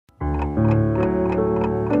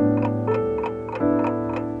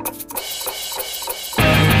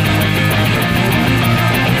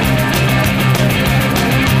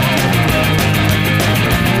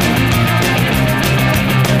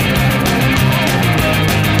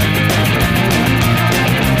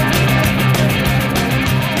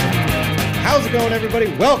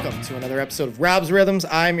everybody. Welcome to another episode of Rob's Rhythms.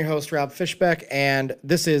 I'm your host, Rob Fishbeck, and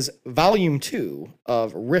this is Volume 2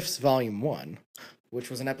 of Riffs Volume 1,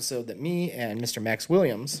 which was an episode that me and Mr. Max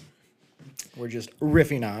Williams were just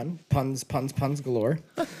riffing on. Puns galore.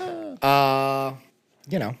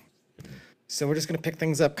 So we're just going to pick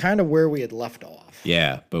things up kind of where we had left off.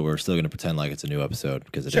 Yeah, but we're still going to pretend like it's a new episode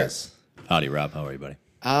because it is. Howdy, Rob. How are you, buddy?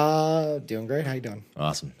 Doing great. How you doing?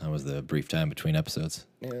 Awesome. How was the brief time between episodes?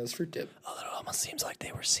 Yeah, it was for dip. Oh, it almost seems like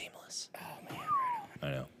they were seamless. Oh, man. Right on.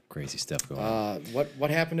 I know. Crazy stuff going on.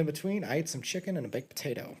 What happened in between? I ate some chicken and a baked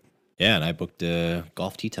potato. Yeah, and I booked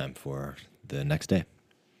golf tee time for the next day.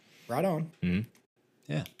 Right on. Mm-hmm.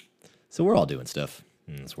 Yeah. So we're all doing stuff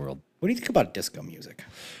in this world. What do you think about disco music?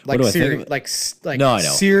 What do I think? Like No, I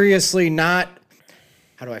know. Seriously, not.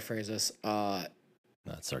 How do I phrase this?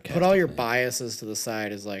 Not sarcastic. Put all your biases to the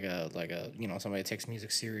side as like a somebody takes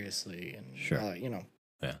music seriously and Sure.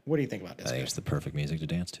 Yeah. What do you think about disco? I think it's the perfect music to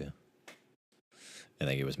dance to. I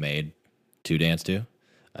think it was made to dance to.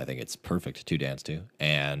 I think it's perfect to dance to,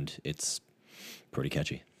 and it's pretty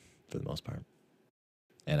catchy for the most part.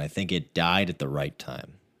 And I think it died at the right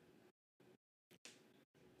time.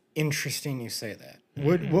 Interesting you say that.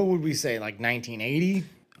 What would we say, like 1980?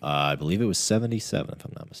 I believe it was 77, if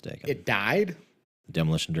I'm not mistaken. It died?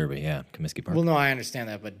 Demolition Derby, yeah. Comiskey Park. Well, no, I understand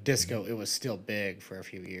that, but disco, it was still big for a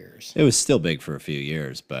few years. It was still big for a few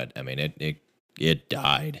years, but, I mean, it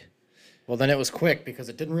died. Well, then it was quick because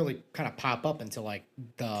it didn't really kind of pop up until, like,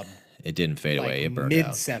 It didn't fade away. It burned out.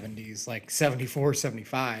 Mid-70s, like 74,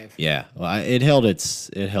 75. Yeah. Well, it held its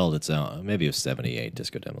own. Maybe it was 78,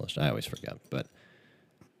 Disco Demolition. I always forget, but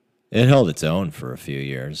it held its own for a few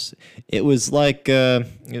years. It was like what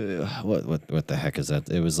the heck is that?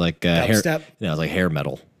 It was like dubstep. It was like hair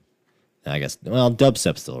metal. I guess. Well,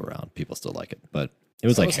 dubstep's still around. People still like it, but it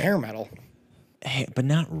was like hair metal. But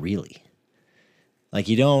not really. Like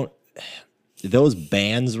you don't. Those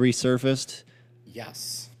bands resurfaced.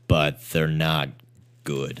 Yes. But they're not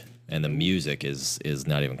good, and the music is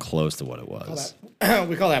not even close to what it was.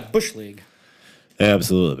 We call that Bush League.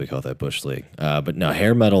 Absolutely, we call that Bush League. But no,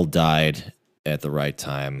 hair metal died at the right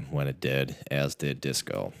time when it did, as did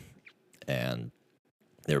disco. And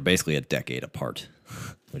they were basically a decade apart,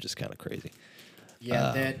 which is kind of crazy.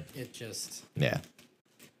 Yeah, Yeah.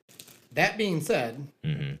 That being said,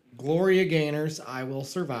 Gloria Gaynor's I Will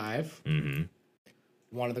Survive,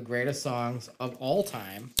 one of the greatest songs of all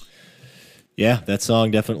time. Yeah, that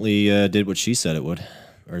song definitely did what she said it would,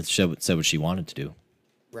 or said what she wanted to do.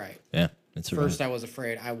 Right. Yeah. It's First, I was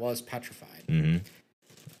afraid. I was petrified.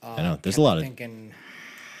 I know. There's a lot of thinking,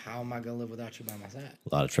 how am I gonna live without you by my side?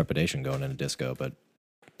 A lot of trepidation going into disco, but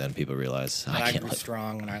then people realize I can't grew live.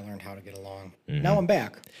 strong and I learned how to get along. Now I'm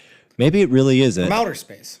back Maybe it really is from outer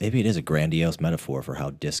space. Maybe it is a grandiose metaphor for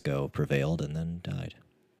how disco prevailed and then died.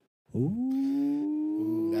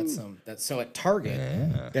 Ooh, that's so at Target.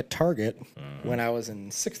 Yeah. At Target, when I was in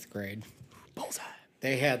 6th grade, Bullseye.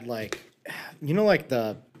 they had like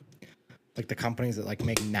the companies that like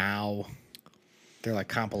make now. They're like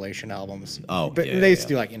compilation albums. Oh, but yeah, they used to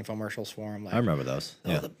do like infomercials for them. Like, I remember those.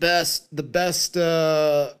 Yeah. the best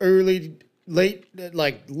late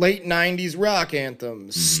 90s rock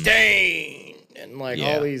anthems, Stain, and like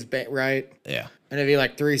all these right. Yeah. And it'd be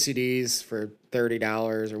like 3 CDs for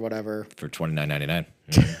 $30 or whatever. For $29.99.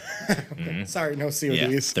 Okay. Sorry, no CODs. Yeah,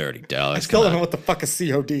 $30. I still don't know what the fuck a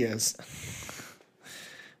COD is.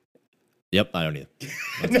 Yep, I don't either.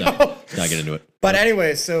 Let's No. not get into it. But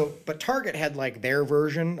anyway, but Target had like their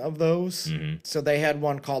version of those. So they had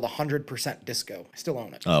one called 100% Disco. I still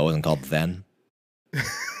own it. Oh, it wasn't called Then?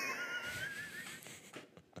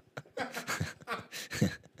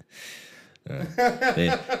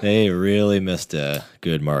 They really missed a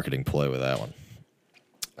good marketing ploy with that one.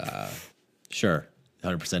 Sure.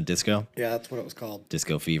 100% Disco? Yeah, that's what it was called.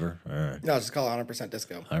 Disco Fever? All right. No, it's just called 100%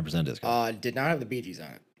 Disco. 100% Disco. Did not have the Bee Gees on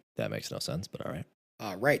it. That makes no sense, but all right.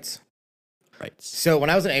 Rights. Right. So when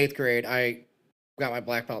I was in 8th grade, I got my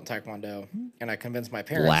black belt in Taekwondo, and I convinced my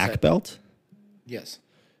parents. Black belt? Yes.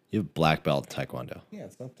 You have black belt in Taekwondo. Yeah,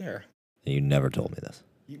 it's up there. And you never told me this.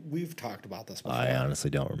 We've talked about this before. I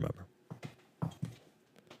honestly don't remember.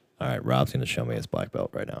 All right, Rob's going to show me his black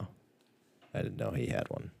belt right now. I didn't know he had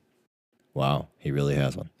one. Wow, he really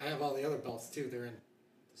has one. I have all the other belts, too. They're in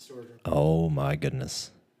the storage room. Oh, my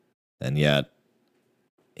goodness. And yet,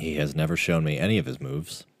 he has never shown me any of his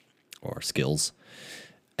moves or skills,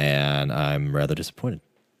 and I'm rather disappointed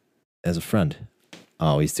as a friend.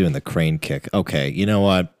 Oh, he's doing the crane kick. Okay, you know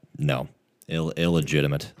what? No,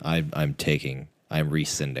 illegitimate. I'm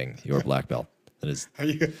rescinding your black belt. That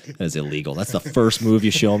is illegal. That's the first move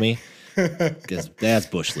you show me. 'Cause that's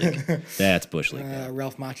Bush League. That's Bush League.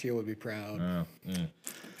 Ralph Macchio would be proud.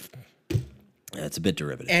 It's a bit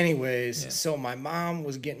derivative. Anyways, so my mom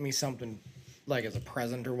was getting me something like as a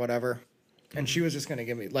present or whatever. And she was just going to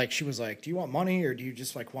give me, like, she was like, do you want money or do you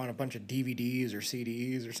just, like, want a bunch of DVDs or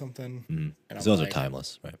CDs or something? And I'm Those like, are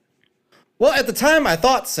timeless, right? well, at the time, I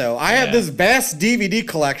thought so. I have this vast DVD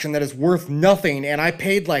collection that is worth nothing, and I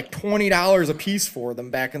paid, like, $20 a piece for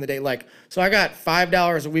them back in the day. Like, so I got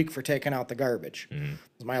 $5 a week for taking out the garbage. It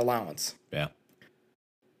was my allowance. Yeah.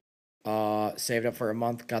 Saved up for a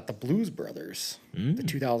month, got the Blues Brothers, the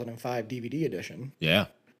 2005 DVD edition. Yeah.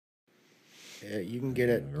 You can get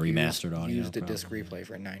it Remastered audio, used a probably. disc replay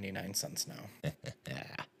for 99 cents now.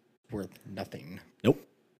 Worth nothing. Nope.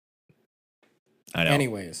 I know.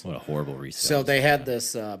 Anyways, What a horrible resale. so they had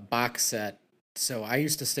this box set. So I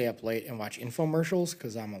used to stay up late and watch infomercials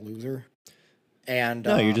because I'm a loser. And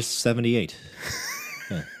No, you're just 78.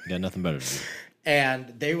 You got nothing better to do.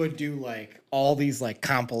 and they would do like all these like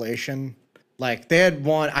compilation. Like they had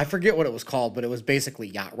one, I forget what it was called, but it was basically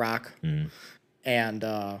yacht rock. And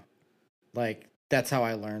like that's how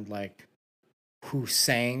I learned like who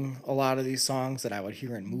sang a lot of these songs that I would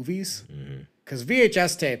hear in movies. Because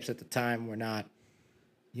VHS tapes at the time were not,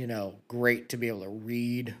 you know, great to be able to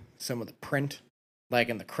read some of the print, like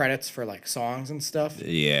in the credits for like songs and stuff.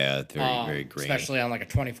 Yeah, very grainy. Especially on like a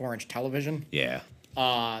 24-inch television. Yeah.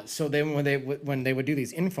 So then when they would do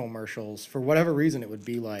these infomercials, for whatever reason, it would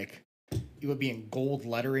be in gold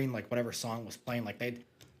lettering, like whatever song was playing, like they'd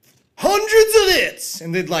hundreds of hits,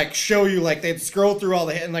 and they'd like show you like they'd scroll through all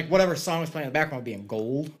the hits, and like whatever song was playing in the background would be in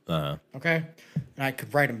gold. Okay, and I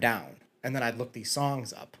could write them down, and then I'd look these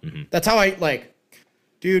songs up. That's how I like,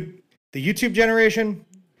 dude. The YouTube generation,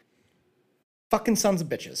 fucking sons of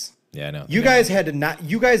bitches. Yeah, I know. You guys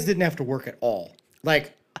didn't have to work at all.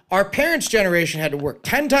 Like, our parents' generation had to work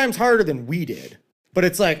 10 times harder than we did. But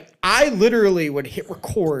it's like, I literally would hit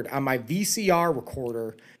record on my VCR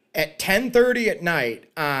recorder at 10:30 at night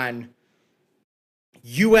on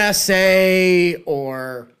USA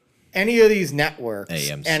or any of these networks.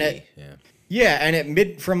 AMC, and yeah. Yeah,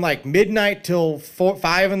 and from like midnight till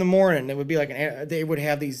 5 in the morning, it would be like they would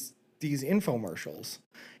have these infomercials,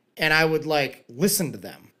 and I would like listen to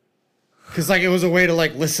them because like it was a way to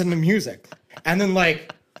like listen to music, and then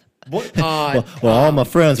like what? Well, all my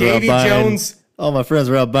friends were out Davy buying. Jones. All my friends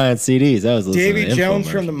were out buying CDs. I was listening Davy to Jones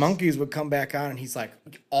from the infomercials. Monkees would come back on, and he's like,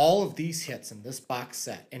 all of these hits in this box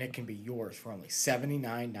set, and it can be yours for only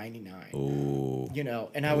 $79.99. Ooh. You know,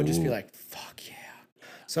 and I would just be like, fuck yeah.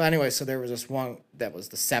 So anyway, so there was this one that was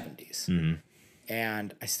the 70s,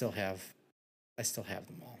 and I still have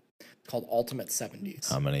them all. It's called Ultimate 70s.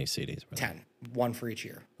 How many CDs were there? 10, one for each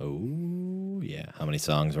year, Oh, yeah. How many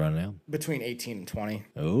songs were on an album? between 18 and 20.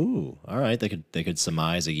 Oh, all right. They could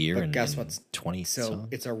surmise a year and guess what's 20 So songs.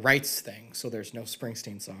 it's a rights thing. So there's no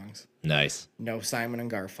Springsteen songs, Nice. no Simon and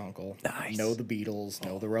Garfunkel, Nice. no the Beatles,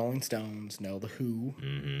 no the Rolling Stones, no the Who.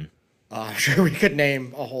 I'm sure we could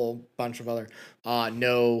name a whole bunch of other.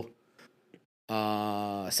 No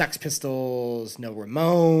Sex Pistols, no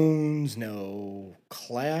Ramones, no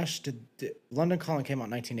Clash. Did London Calling came out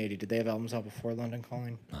in 1980? Did they have albums out before London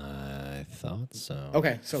Calling? I thought so.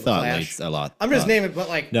 Okay, so the Thought Clash. late, a lot. I'm just thought- naming, but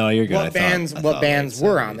like, No, you're good. I What thought- bands? I What thought bands late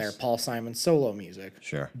were on 70s. there? Paul Simon solo music.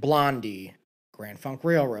 Sure. Blondie, Grand Funk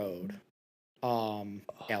Railroad,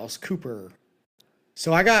 Alice Cooper.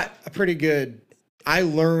 So I got a pretty good. I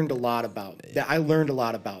learned a lot about that. I learned a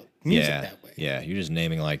lot about music Yeah. that way. Yeah. You're just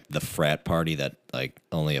naming like the frat party that like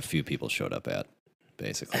only a few people showed up at,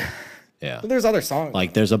 basically. Yeah. But there's other songs.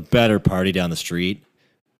 Like there's a better party down the street,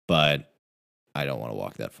 but I don't want to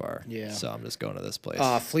walk that far. Yeah. So I'm just going to this place.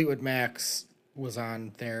 Fleetwood Mac's was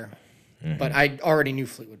on there, Mm-hmm. but I already knew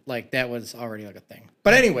Fleetwood. Like that was already like a thing.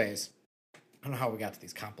 But anyways, I don't know how we got to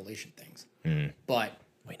these compilation things, but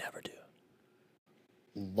we never do.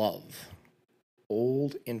 love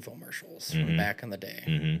old infomercials from back in the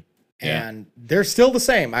day. Yeah. And they're still the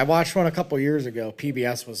same. I watched one a couple years ago.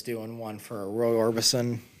 PBS was doing one for a Roy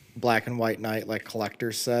Orbison black and white night, like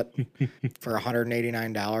collector's set for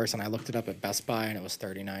 $189. And I looked it up at Best Buy and it was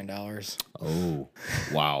 $39. Oh,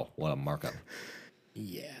 wow. What a markup.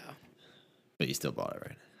 Yeah. But you still bought it,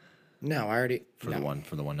 right? No, I already. For no, the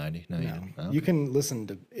 190? No, you no. didn't. Oh, You can listen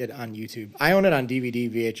to it on YouTube. I own it on DVD,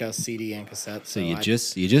 VHS, CD, and cassette. So I- you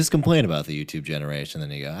just complain about the YouTube generation, then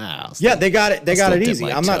you go, I'll Yeah, they got it. They got still it dip easy.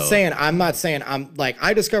 my I'm not toe. saying. I'm like.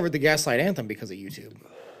 I discovered the Gaslight Anthem because of YouTube.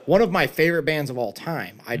 One of my favorite bands of all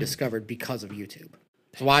time. I discovered because of YouTube. I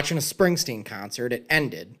was watching a Springsteen concert. It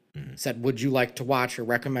ended. Said, "Would you like to watch or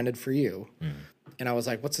recommended for you?" And I was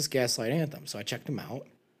like, what's this Gaslight Anthem? So I checked them out,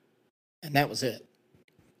 and that was it.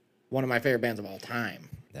 One of my favorite bands of all time.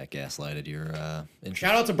 That gaslighted your interest.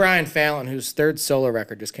 Shout out to Brian Fallon, whose third solo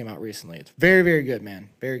record just came out recently. It's very, very good, man.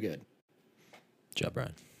 Very good. Good job,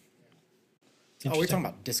 Brian. Oh, we're talking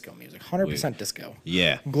about disco music. 100% disco.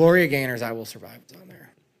 Yeah. Gloria Gaynor's I Will Survive is on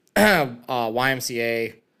there.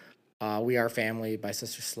 YMCA, We Are Family by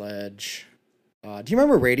Sister Sledge. Do you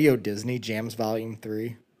remember Radio Disney Jams Volume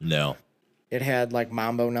 3? No. It had like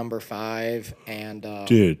Mambo Number 5 and...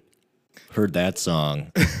 Dude. Heard that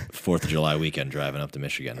song 4th of July weekend driving up to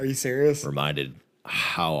Michigan. Are you serious? Reminded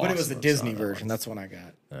how But awesome it was the that Disney song version. was. That's what I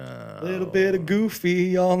got. Little bit of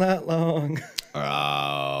Goofy all night long.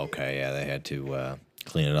 Oh, okay. Yeah, they had to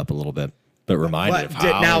clean it up a little bit. But reminded of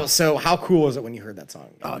how... Now, so how cool was it when you heard that song?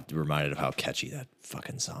 reminded of how catchy that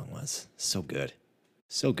fucking song was. So good.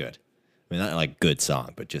 So good. I mean, not like good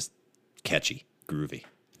song, but just catchy, groovy.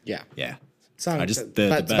 Yeah. Yeah. Song, I just... the The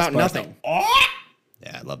best best about part, nothing.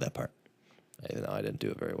 Yeah, I love that part. Even though I didn't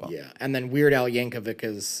do it very well. Yeah, and then Weird Al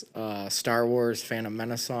Yankovic's Star Wars Phantom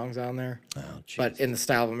Menace songs on there, Oh, jeez. but in the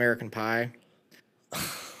style of American Pie.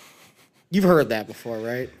 You've heard that before,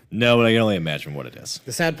 right? No, but I can only imagine what it is.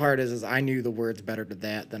 The sad part is I knew the words better to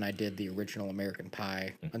that than I did the original American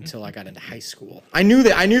Pie until I got into high school. I knew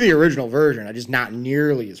the original version, I just not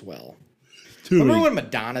nearly as well. Remember when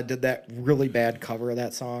Madonna did that really bad cover of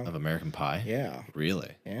that song? Of American Pie? Yeah,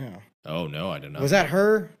 Really? yeah. Oh, no, I did not. Was that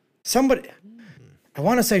her? Somebody. I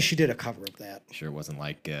want to say she did a cover of that. Sure it wasn't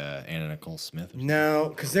like Anna Nicole Smith? Or something? No,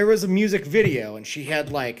 because there was a music video and she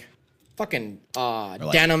had like fucking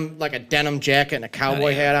denim, like a denim jacket and a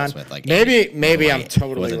cowboy hat on. Smith, like maybe I'm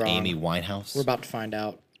totally was it wrong. Amy Winehouse? We're about to find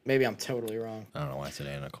out. Maybe I'm totally wrong. I don't know why I said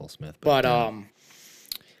Anna Nicole Smith. But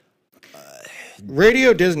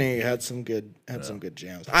Radio Disney had some good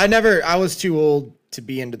jams. I was too old to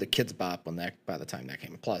be into the Kids Bop by the time that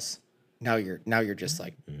came. Plus, now you're just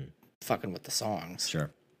like fucking with the songs. Sure.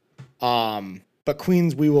 But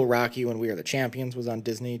Queen's We Will Rock You and We Are the Champions was on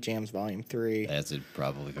Disney Jams Volume 3. As it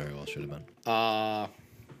probably very well should have been.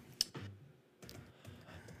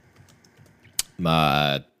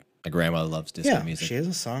 My grandmother loves disco music. She has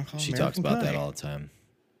a song called She American talks about Pie. that all the time.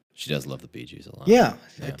 She does love the Bee Gees a lot. Yeah,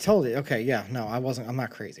 I told you. Okay, yeah, no, I'm not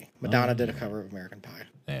crazy. Madonna did a cover of American Pie.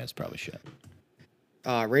 Yeah, it's probably shit.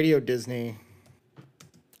 Radio Disney.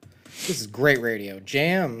 This is great radio.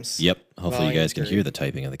 Jams. Yep. Hopefully you guys can 3. hear the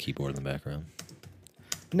typing of the keyboard in the background.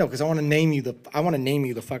 No, because I want to name you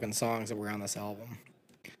the fucking songs that were on this album.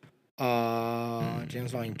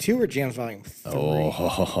 Jams Volume 2 or Jams Volume 3?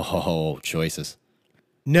 Oh, choices.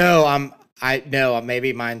 No,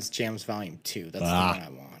 maybe mine's Jams Volume 2. That's the one I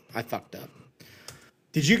want. I fucked up.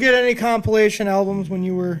 Did you get any compilation albums when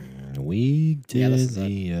you were? We did this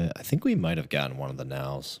is I think we might have gotten one of the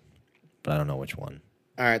nows, but I don't know which one.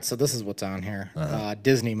 All right, so this is what's on here.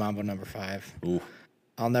 Disney Mambo Number 5. Ooh.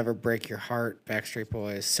 I'll Never Break Your Heart, Backstreet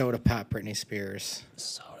Boys, Soda Pop, Britney Spears.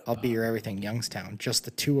 I'll Be Your Everything, Youngstown. Just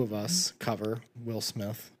the Two of Us cover, Will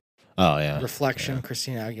Smith. Oh, yeah. Reflection,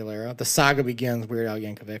 Christina Aguilera. The Saga Begins, Weird Al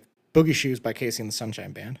Yankovic. Boogie Shoes by Casey and the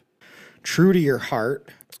Sunshine Band. True to Your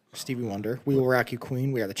Heart, Stevie Wonder. We Will Rock You,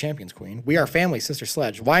 Queen. We Are the Champions, Queen. We Are Family, Sister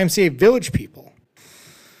Sledge. YMCA, Village People.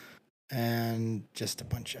 And just a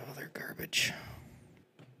bunch of other garbage.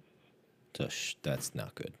 That's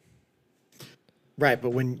not good. Right, but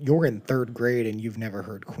when you're in 3rd grade and you've never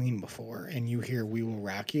heard Queen before and you hear We Will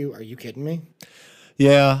Rock You, are you kidding me?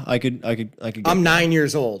 Yeah, I could. I'm 9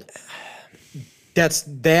 years old.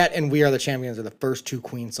 That and We Are the Champions are the first 2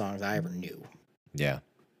 Queen songs I ever knew. Yeah.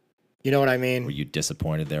 You know what I mean? Were you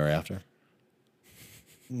disappointed thereafter?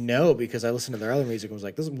 No, because I listened to their other music and was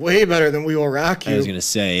like, this is way better than We Will Rock You. I was gonna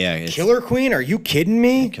say, yeah. Killer Queen? Are you kidding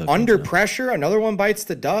me? Killer Under Queen's Pressure, Another One Bites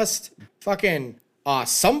the Dust. Fucking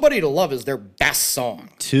Somebody to Love is their best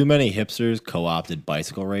song. Too many hipsters co-opted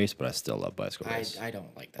Bicycle Race, but I still love Bicycle Race. I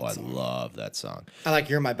don't like that I song. love that song. I like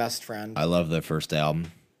You're My Best Friend. I love their first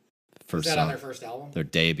album. First Is that song. on their first album? Their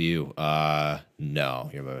debut. No,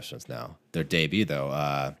 You're My Best Friends now. Their debut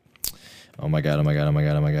though. Oh my god.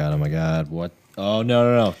 What? Oh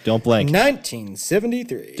no. Don't blank.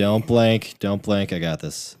 1973. Don't blank. I got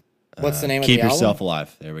this. What's the name of Keep the album? Yourself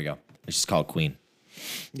Alive. There we go. It's just called Queen.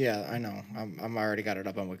 Yeah, I know. I'm already got it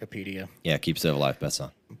up on Wikipedia. Yeah, Keep Yourself Alive. Best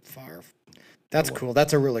song. Far. That's cool.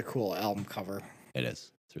 That's a really cool album cover. It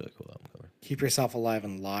is. It's a really cool album cover. Keep Yourself Alive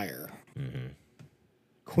and Liar. Mm-hmm.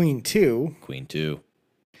 Queen 2. Queen 2.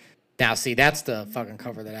 Now, see, that's the fucking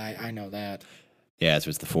cover that I know that. Yeah,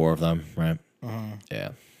 it's the 4 of them, right? Uh-huh. Yeah.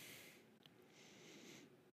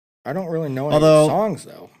 I don't really know any songs,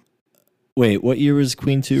 though. Wait, what year was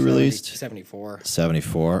Queen 2 released? 74.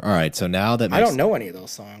 74. All right, so now that I makes, don't know any of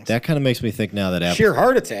those songs. that kind of makes me think now that Sheer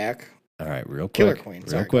Heart Attack. All right, real quick. Killer Queen.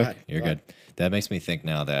 Sorry, Real go quick. ahead. You're Go good. That makes me think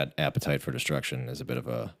now that Appetite for Destruction is a bit of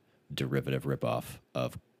a derivative ripoff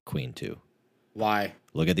of Queen 2. Why?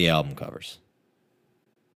 Look at the album covers.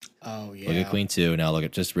 Oh yeah. Look at Queen 2. Now look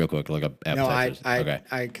at, just real quick, look up No, Appetite for I Destruction.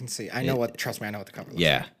 I can see. I know what. Trust me, I know what the cover looks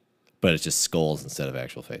Yeah, like. but it's just skulls instead of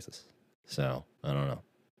actual faces. So, I don't know.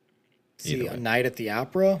 See, Either A way. Night at the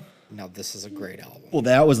Opera. Now this is a great album. Well,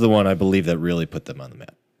 that was the one I believe that really put them on the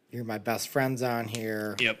map. You're My Best Friend's on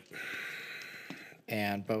here. Yep.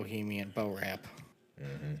 And Bohemian Bo Rap.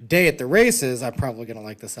 Mm-hmm. Day at the Races. I'm probably gonna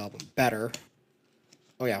like this album better.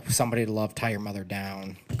 Oh yeah, Somebody to Love, Tie Your Mother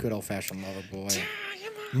Down, Good Old Fashioned Lover Boy,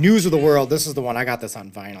 News of the World. This is the one I got this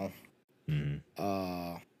on vinyl.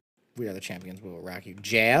 We Are the Champions, We Will Rock You.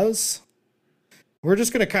 Jazz. We're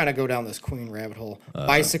just gonna kind of go down this Queen rabbit hole.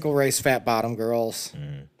 Bicycle Race, Fat Bottom Girls,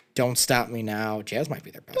 Don't Stop Me Now. Jazz might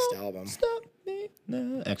be their best album. Stop me.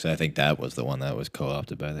 No. Actually, I think that was the one that was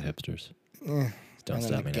co-opted by the hipsters. Don't And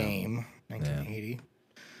Stop then Me The Now. Game, 1980.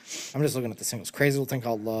 I'm just looking at the singles. Crazy Little Thing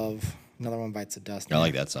Called Love. Another One Bites the Dust. I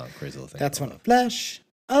like that song, Crazy Little Thing. That's Called one. Love. Flash.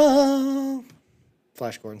 Oh.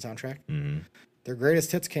 Flash Gordon soundtrack. Mm-hmm. Their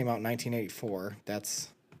greatest hits came out in 1984. That's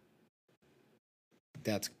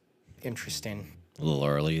interesting. A little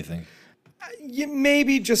early, you think? Yeah,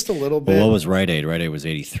 maybe just a little But bit. what was Rite Aid? Rite Aid was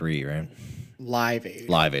 83, right? Live Aid?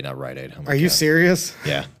 Live Aid, not Rite Aid. Oh my Are you God. serious?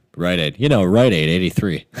 Yeah, Rite Aid. You know, Rite Aid,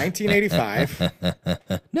 83.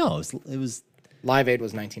 1985. No, it was Live Aid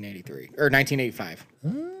was 1983 or 1985.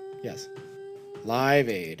 Yes. Live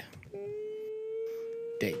Aid.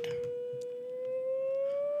 Date.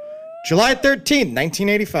 July 13th,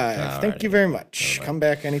 1985. Thank you very much. Come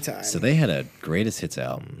back anytime. so they had a greatest hits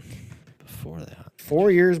album before that. 4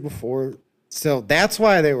 years before. So that's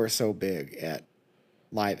why they were so big at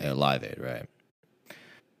Live Aid. Live Aid, right?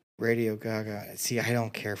 Radio Gaga. See, I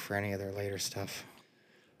don't care for any of their later stuff.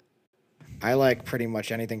 I like pretty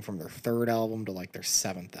much anything from their third album to like their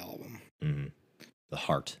seventh album. The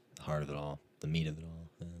heart of it all, the meat of it all.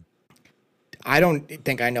 Yeah. I don't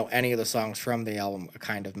think I know any of the songs from the album A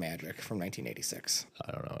Kind of Magic from 1986.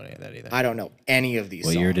 I don't know any of that either. I don't know any of these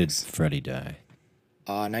What songs. year did Freddie die?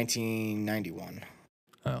 1991.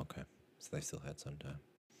 Oh, okay. So they still had some time.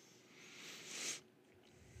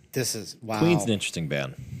 This is, wow. Queen's an interesting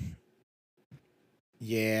band.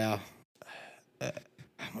 Yeah. How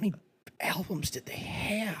many albums did they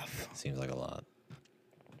have? Seems like a lot.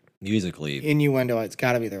 Musically, Innuendo, it's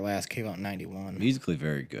got to be their last, came out in 91. musically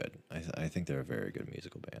very good. I think they're a very good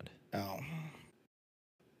musical band Oh.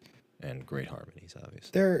 and great harmonies,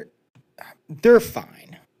 obviously. They're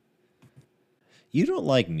fine. You don't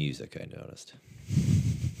like music, I noticed.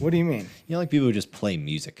 What do you mean? You like people who just play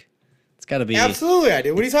music. It's got to be Absolutely, I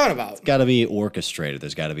do. What are you talking about? got to be orchestrated.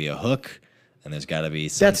 There's got to be a hook, and there's got to be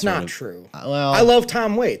some That's sort not of- true. Well, I love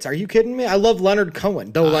Tom Waits. Are you kidding me? I love Leonard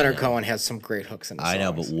Cohen, though Leonard Cohen has some great hooks in his songs. I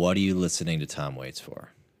know, but what are you listening to Tom Waits for?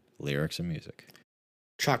 Lyrics or music?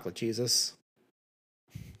 Chocolate Jesus.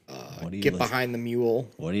 What do you Get listen- Behind the Mule.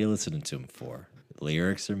 What are you listening to him for?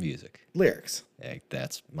 Lyrics or music? Lyrics.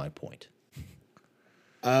 That's my point.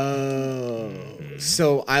 Oh.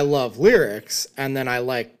 So I love lyrics, and then I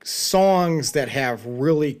like songs that have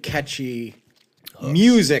really catchy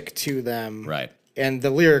music to them. Right. And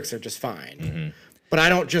the lyrics are just fine. But I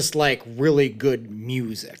don't just like really good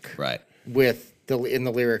music Right. with the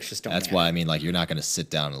lyrics just don't That's matter. why I mean, like, you're not going to sit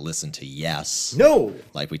down and listen to Yes, No.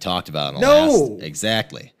 like we talked about in the No. last.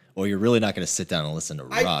 Exactly. Or you're really not going to sit down and listen to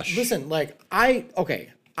Rush. Listen,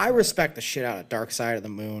 I respect the shit out of Dark Side of the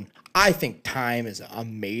Moon. I think Time is an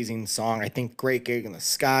amazing song. I think Great Gig in the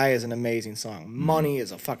Sky is an amazing song. Money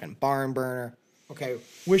is a fucking barn burner. Okay,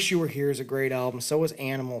 Wish You Were Here is a great album. So is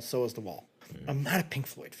Animal. So is The Wall. I'm not a Pink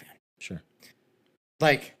Floyd fan. Sure.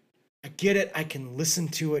 Like, I get it. I can listen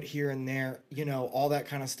to it here and there, you know, all that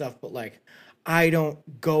kind of stuff. But like, I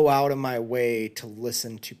don't go out of my way to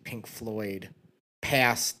listen to Pink Floyd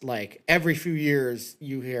past, like, every few years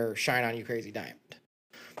you hear Shine On You Crazy Diamond.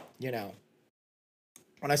 You know,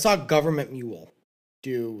 when I saw Government Mule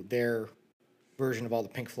do their version of all the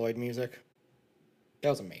Pink Floyd music, that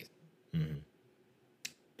was amazing.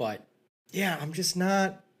 But yeah, I'm just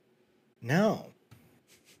not. No.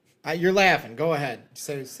 You're laughing. Go ahead.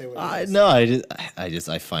 Say what it is. No,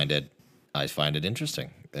 I find it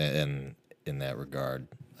interesting in that regard,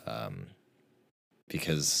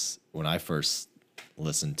 because when I first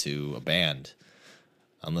listened to a band,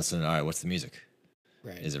 I'm listening. All right, what's the music?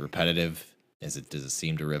 Right. Is it repetitive? Does it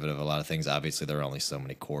seem derivative of a lot of things? Obviously, there are only so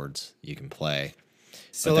many chords you can play.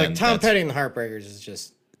 So but like then Tom that's- Petty and the Heartbreakers is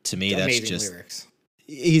just to me, that's Amazing just lyrics.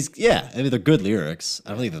 I mean, they're good lyrics. I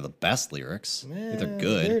don't think they're the best lyrics. I think they're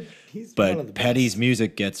good. He's one of the But best. Petty's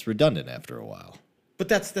music gets redundant after a while. But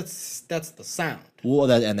that's the sound. Well,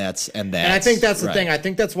 that's And I think that's the right. thing. I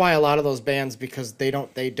think that's why a lot of those bands, because they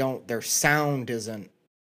don't their sound isn't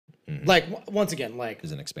like, once again, like,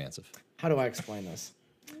 Isn't expansive. how do I explain this?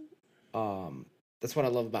 That's what I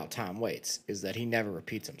love about Tom Waits, is that he never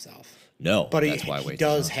repeats himself. No, But that's why he Waits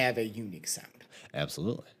does is on. have a unique sound.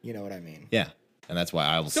 Absolutely. You know what I mean? Yeah, and that's why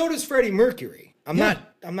I will. So does Freddie Mercury. I'm Yeah.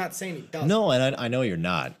 not saying he doesn't. No, and I know you're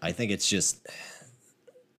not. I think it's just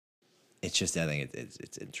I think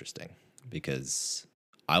it's interesting because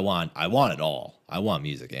I want it all. I want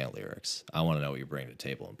music and lyrics. I want to know what you're bringing to the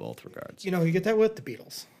table in both regards. You know, you get that with the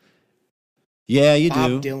Beatles. Yeah, you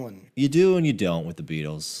Bob do. Dylan. You do and you don't with the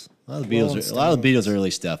Beatles. A lot of the Rolling Beatles Stones.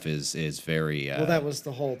 early stuff is very. Well, that was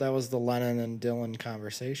the Lennon and Dylan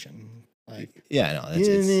conversation. Like, yeah, no, that's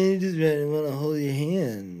yeah, it's, man, you just want to hold your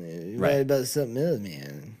hand. You Right. write about something else,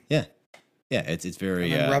 man. yeah, it's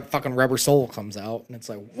very. And then fucking Rubber Soul comes out, and it's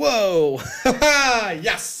like, whoa,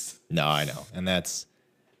 yes. No, I know, and that's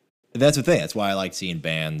the thing. That's why I like seeing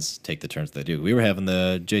bands take the turns they do. We were having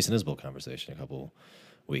the Jason Isbell conversation a couple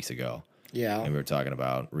weeks ago, Yeah, and we were talking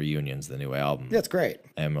about Reunions, the new album. that's great.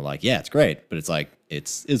 And we're like, yeah, it's great, but it's like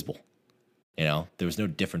it's Isbell. You know, there was no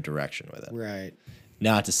different direction with it. Right.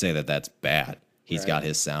 Not to say that that's bad. He's Right. got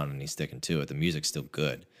his sound and he's sticking to it. The music's still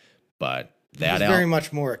good, but It's that very album,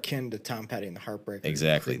 much more akin to Tom Petty and the Heartbreakers.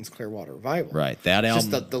 Exactly. And Creedence Clearwater Revival. right? That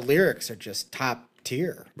Just album, the lyrics are just top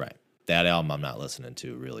tier. right? That album, I'm not listening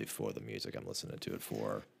to really for the music. I'm listening to it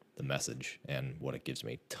for the message and what it gives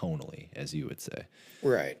me tonally, as you would say.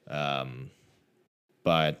 Right.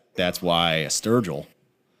 But that's why a Sturgill,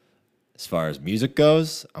 as far as music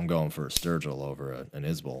goes, I'm going for a Sturgill over an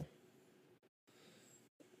Isbell.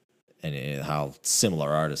 And how similar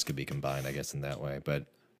artists could be combined, I guess, in that way. But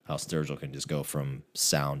how Sturgill can just go from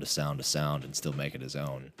sound to sound to sound and still make it his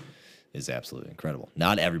own is absolutely incredible.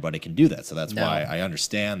 Not everybody can do that, so that's No. why I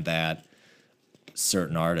understand that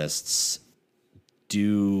certain artists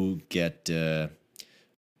do get the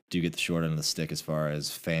short end of the stick as far as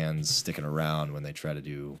fans sticking around when they try to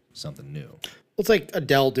do something new. Well, it's like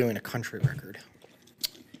Adele doing a country record.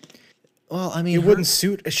 Well, I mean, It wouldn't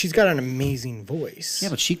suit. She's got an amazing voice. Yeah,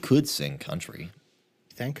 but she could sing country.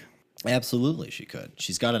 You think? Absolutely, she could.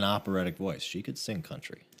 She's got an operatic voice. She could sing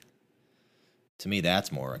country. To me,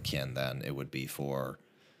 that's more akin than it would be for,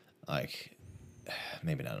 like,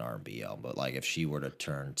 maybe not an R&B album, but like if she were to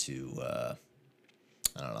turn to, I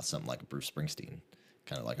don't know, something like a Bruce Springsteen,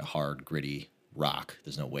 kind of like a hard, gritty rock.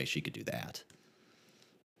 There's no way she could do that.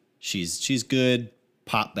 She's good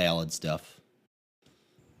pop ballad stuff,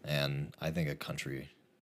 and I think a country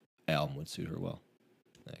album would suit her well.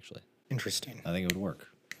 Actually, Interesting. I think it would work.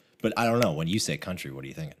 But I don't know. When you say country, what are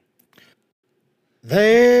you thinking?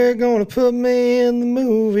 They're gonna put me in the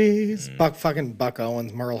movies. Buck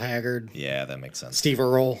Owens, Merle Haggard, Yeah, that makes sense. Steve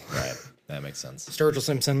Earle, Right, that makes sense. Sturgill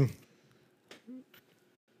Simpson.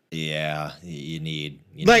 Yeah, you need.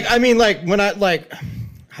 I mean, like, when I, like,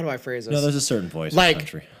 how do I phrase this? No, there's a certain voice Like, in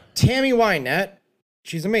country. Tammy Wynette,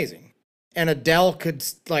 she's amazing. And Adele could,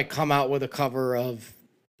 like, come out with a cover of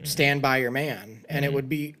Stand By Your Man, and it would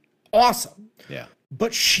be awesome. Yeah,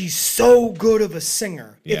 But she's so good of a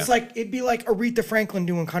singer. Yeah. It's like, it'd be like Aretha Franklin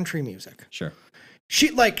doing country music. sure.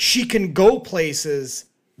 She can go places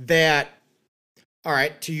that, all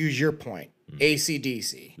right, to use your point,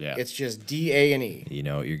 AC/DC. Yeah. It's just D, A, and E. You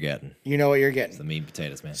know what you're getting. You know what you're The getting. meat and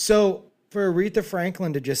potatoes, man. So for Aretha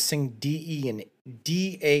Franklin to just sing D,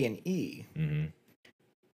 A, and E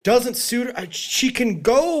doesn't suit her. She can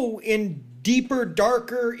go in deeper,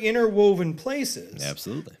 darker, interwoven places.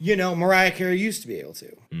 Absolutely. You know, Mariah Carey used to be able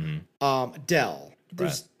to. Adele.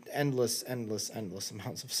 There's endless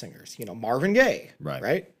amounts of singers. You know, Marvin Gaye.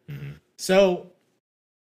 Right. So,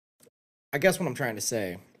 I guess what I'm trying to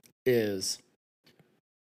say is,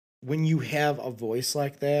 when you have a voice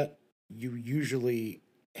like that, you usually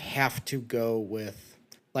have to go with,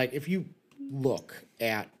 like, if you look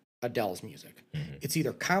at Adele's music, it's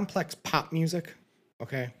either complex pop music,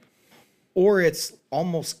 okay, or it's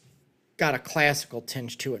almost got a classical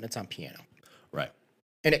tinge to it, and it's on piano, Right.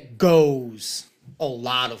 and it goes a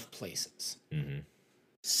lot of places.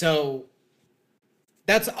 So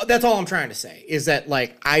that's all I'm trying to say, is that,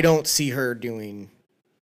 like, I don't see her doing,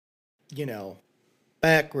 you know,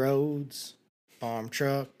 back roads, farm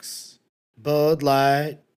trucks, Bud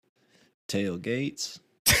Light. Tailgates.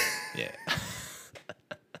 Yeah.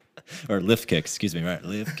 Or lift kicks. Excuse me. Right.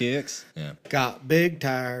 Lift kicks. Yeah. Got big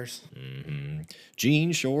tires,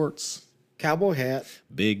 Jean shorts. cowboy hat,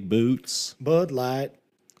 Big boots. Bud Light.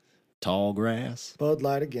 Tall grass, Bud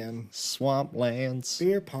Light again. swamplands.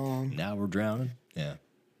 Beer pong. Now we're drowning. Yeah.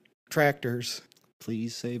 Tractors.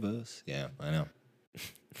 Please save us. Yeah, I know.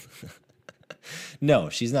 No,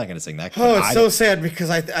 she's not going to sing that. Oh, it's so sad because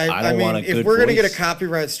I don't mean, want a if good we're gonna get a voice.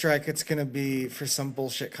 copyright strike, it's gonna be for some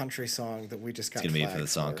bullshit country song that we just got. It's going to be for flagged the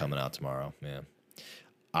song coming out tomorrow. Yeah.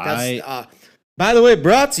 That's, by the way,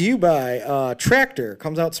 brought to you by Tractor.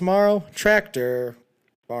 Comes out tomorrow. Tractor,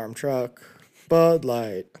 farm truck, Bud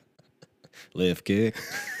Light. Lift kick.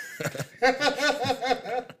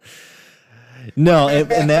 No,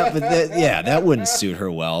 that wouldn't suit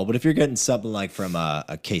her well. But if you're getting something like from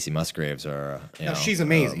a Casey Musgraves or she's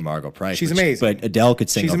amazing. or Margot Price, She's amazing. But Adele could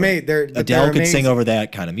sing. She's over, amazing. Adele they're could sing amazing. over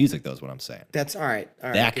that kind of music. Though is what I'm saying. That's all right. All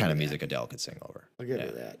right, That kind of music Adele could sing over. I'll give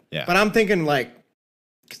you that. Yeah. But I'm thinking like,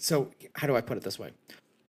 so how do I put it this way?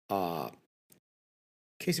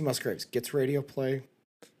 Casey Musgraves gets radio play,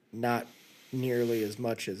 not nearly as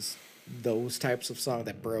much as those types of songs,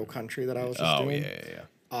 that bro country that I was just doing. Yeah.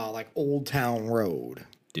 Like Old Town Road,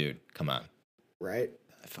 Dude, come on. right?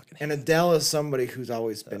 I fucking hate And Adele is somebody who's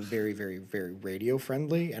always been very, very, very radio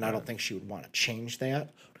friendly, and I don't think she would want to change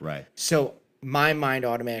that. Right. So my mind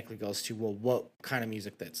automatically goes to, well, what kind of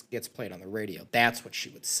music that gets played on the radio? That's what she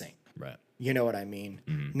would sing. Right. You know what I mean?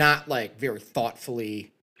 Mm-hmm. Not like very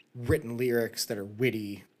thoughtfully written lyrics that are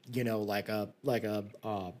witty. You know, like a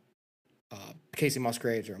Casey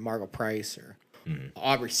Musgraves or Margot Price or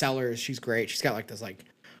Aubrey Sellers. She's great. She's got like this like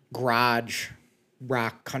garage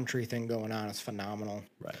rock country thing going on. It's phenomenal.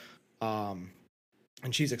 Right. And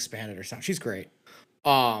she's expanded her sound. She's great.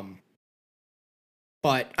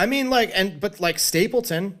 But I mean, like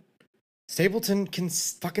Stapleton can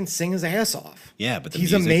fucking sing his ass off. Yeah, but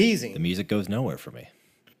he's amazing. The music goes nowhere for me.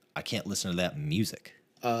 I can't listen to that music.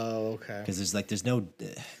 Oh, okay. Because there's no,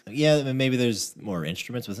 maybe there's more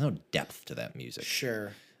instruments, but there's no depth to that music.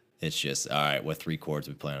 Sure. It's just, all right, what 3 chords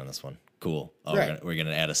we playing on this one? Cool. Oh, Right. we're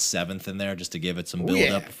gonna add a 7th in there just to give it some Oh, build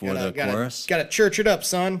yeah. up before the chorus. Gotta church it up,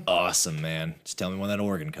 son. Awesome, man. Just tell me when that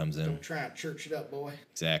organ comes in. Try and church it up, boy.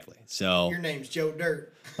 Exactly. So, Your name's Joe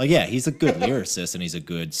Dirt. like, yeah, he's a good lyricist and he's a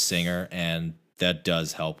good singer, and that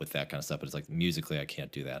does help with that kind of stuff. But it's like musically, I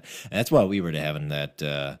can't do that, and that's why we were having that.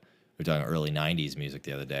 We were talking early '90s music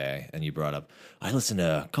the other day, and you brought up. I listened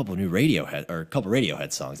to a couple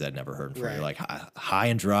Radiohead songs that I'd never heard before. Right. You're like High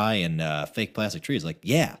and Dry and Fake Plastic Trees. Like,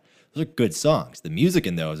 yeah, those are good songs. The music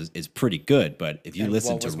in those is pretty good, but if you And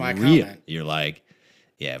listen what to was my real, comment? you're like,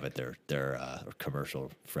 yeah, but they're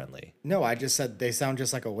commercial friendly. No, I just said they sound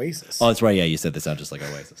just like Oasis. Oh, that's right. Yeah, you said they sound just like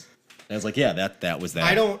Oasis. And I was like, yeah, that was that.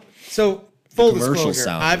 I don't. So full commercial disclosure,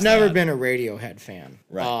 sound I've is never that. been a Radiohead fan.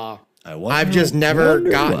 Right. I've just never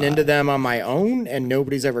gotten why. into them on my own, and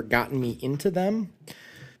nobody's ever gotten me into them.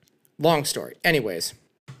 Long story. Anyways,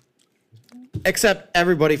 except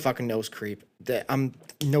everybody fucking knows Creep. I'm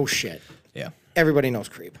no shit. Yeah. Everybody knows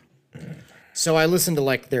Creep. So I listened to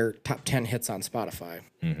like their top 10 hits on Spotify.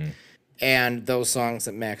 And those songs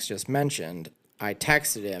that Max just mentioned, I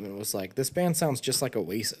texted him and was like, this band sounds just like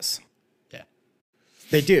Oasis. Yeah.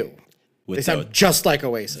 They do. With They sound those- just like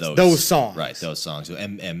Oasis. Those songs. Right, those songs.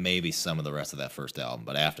 And maybe some of the rest of that first album.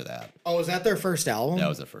 But after that, Oh, is that their first album? that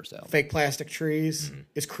was their first album. Fake Plastic Trees.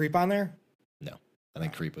 Is Creep on there? No. I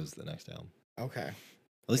think Creep was the next album. Okay.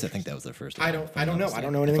 At least I think that was their first I album. don't- if I I'm don't not know. I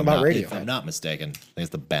don't mistaken. know anything If I'm about not- If Radiohead. I'm not mistaken, I think it's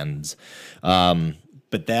the Bends.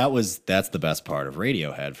 But that's the best part of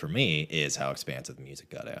Radiohead for me is how expansive the music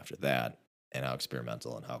got after that, and how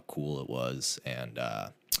experimental and how cool it was. And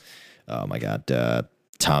oh my God,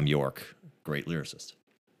 Tom York, great lyricist,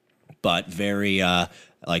 but very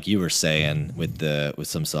like you were saying with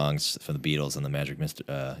some songs from the Beatles and the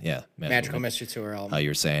Magical Mystery Tour album. How you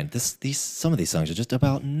were saying some of these songs are just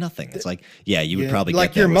about nothing. It's like, yeah, you would probably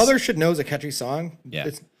like get Your that with- Mother Should Know's a catchy song. Yeah,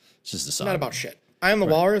 It's it's just a song. not about shit. I Am the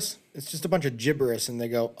Walrus. It's just a bunch of gibberish, and they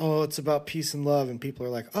go, "Oh, it's about peace and love," and people are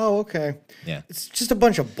like, "Oh, okay." Yeah. It's just a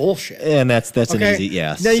bunch of bullshit. And that's an Okay. easy,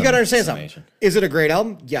 yeah. Now you got to understand summation. something. Is it a great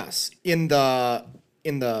album? Yes. In the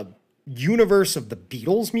universe of the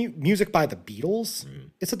Beatles, music by the Beatles,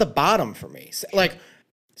 it's at the bottom for me. Like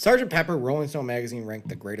Sgt. Pepper, Rolling Stone magazine ranked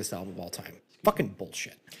the greatest album of all time. Fucking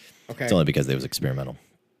bullshit. Okay. It's only because it was experimental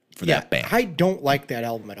for that band. I don't like that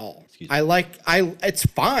album at all. Excuse me. It's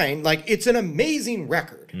fine. Like, it's an amazing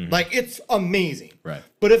record. Like, it's amazing. Right.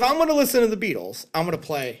 But if I'm going to listen to the Beatles, I'm going to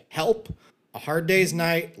play Help, A Hard Day's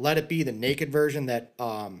Night, Let It Be, the naked version that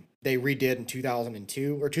they redid in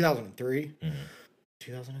 2002 or 2003.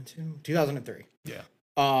 2002? 2003. Yeah.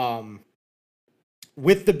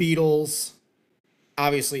 With the Beatles,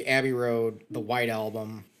 obviously Abbey Road, the White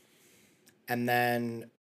Album, and then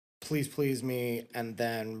Please Please Me, and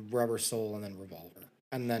then Rubber Soul, and then Revolver,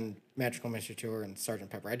 and then Magical Mystery Tour and Sgt.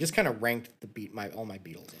 Pepper. I just kind of ranked all my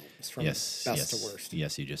Beatles albums from best to worst.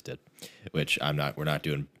 Yes, you just did. Which I'm not. We're not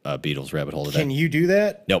doing a Beatles rabbit hole today. Can you do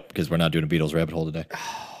that? Nope, because we're not doing a Beatles rabbit hole today.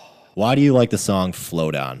 Why do you like the song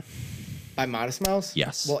 "Float On"? By Modest Mouse?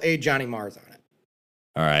 Yes. Well, Johnny Marr's on it.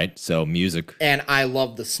 All right, so music. And I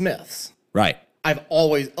love the Smiths. Right. I've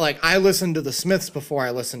always I listened to the Smiths before I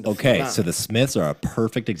listened to Okay, Float On. so the Smiths are a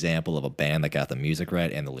perfect example of a band that got the music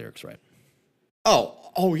right and the lyrics right.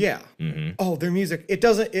 Oh yeah. Mm-hmm. Oh, their music.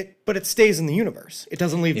 But it stays in the universe. It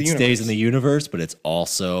doesn't leave the universe. It stays in the universe, but it's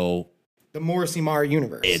also the Morrissey Marr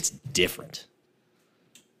universe. It's different.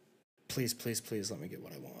 Please, please, please let me get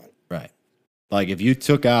what I want. Right. Like if you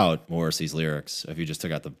took out Morrissey's lyrics, if you just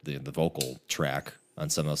took out the vocal track on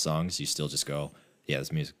some of those songs, you still just go, yeah,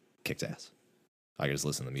 this music kicks ass. I could just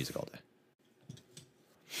listen to the music all day.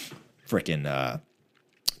 Freaking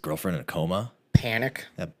Girlfriend in a Coma. Panic.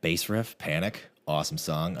 That bass riff, Panic. Awesome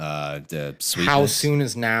song. The Sweetness. How Soon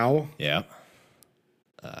Is Now. Yeah.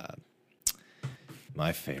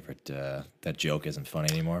 My favorite, That Joke Isn't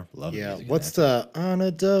Funny Anymore. Love Yeah. music. What's the on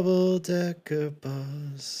a double-decker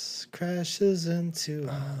bus crashes into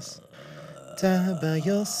us? Down by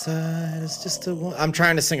your side. It's just a one. I'm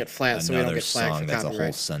trying to sing it flat so we don't another get flagged song for that's a copyright.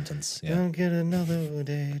 whole sentence. Yeah. Don't get another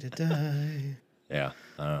day to die. Yeah.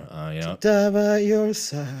 You know, Die by your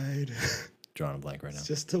side. drawing a blank right now. It's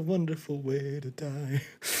just a wonderful way to die.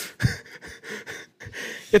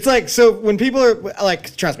 It's like, so when people are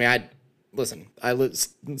like, trust me, I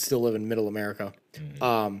still live in middle America.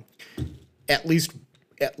 At least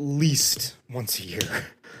once a year,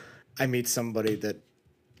 I meet somebody that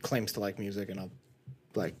claims to like music, and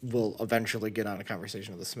we'll eventually get on a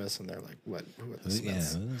conversation with the Smiths, and they're like, who are the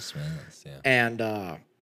Smiths? Yeah, who are the Smiths? Yeah. And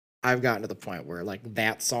I've gotten to the point where like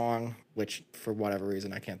that song, which for whatever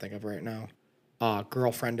reason I can't think of right now,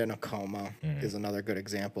 Girlfriend in a Coma is another good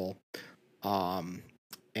example.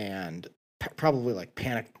 And probably like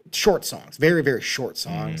Panic, short songs, very, very short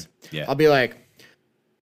songs. Yeah. I'll be like,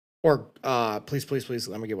 or please, please, please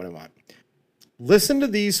let me get what I want. Listen to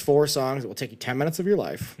these 4 songs. It will take you 10 minutes of your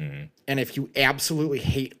life. And if you absolutely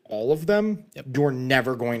hate all of them, you're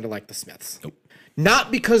never going to like the Smiths. Nope. Not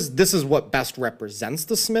because this is what best represents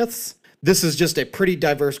the Smiths. This is just a pretty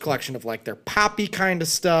diverse collection of like their poppy kind of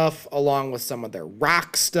stuff, along with some of their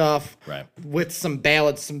rock stuff, Right. with some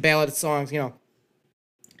ballad songs. You know,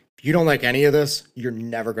 if you don't like any of this, you're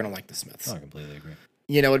never gonna like the Smiths. I completely agree.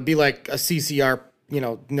 You know, it'd be like a CCR. You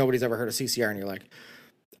know, nobody's ever heard of CCR, and you're like,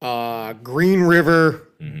 Green River,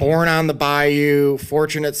 Born on the Bayou,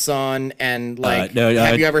 Fortunate Son, and like,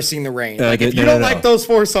 have you ever seen the rain? Like, if you don't like those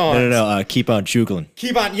 4 songs, No. Keep on Chugling.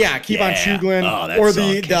 Keep on Chugling, that or song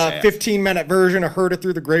the kicks ass. 15-minute version of Heard It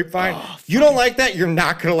Through the Grapevine. You don't like that, you're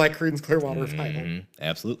not gonna like Creedence Clearwater Revival.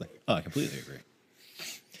 Absolutely. Oh, I completely agree.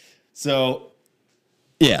 So,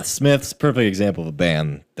 yeah, Smith's perfect example of a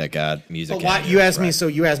band that got music. But why and you lyrics asked me? So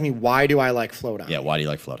you asked me, why do I like Float On? Yeah, why do you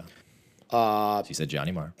like Float On? So you said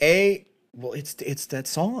Johnny Marr. Well, it's that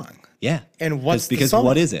song. Yeah. And what's the because song?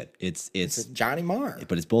 what is it? It's Johnny Marr.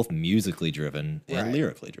 but it's both musically driven and Right.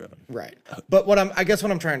 lyrically driven. Right. But I guess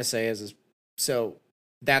what I'm trying to say is so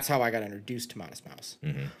that's how I got introduced to Modest Mouse.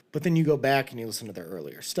 But then you go back and you listen to their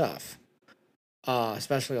earlier stuff,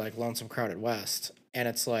 especially like Lonesome Crowded West, and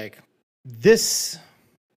it's like this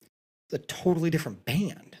is a totally different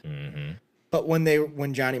band. But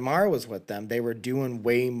when Johnny Marr was with them, they were doing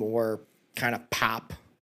way more kind of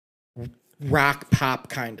rock pop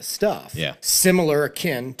kind of stuff. Yeah. Similar,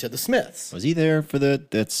 akin to the Smiths. Was he there for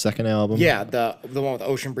that second album? Yeah, the one with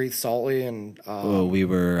Ocean Breathe Salty and Oh, we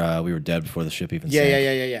were dead before the ship even sank.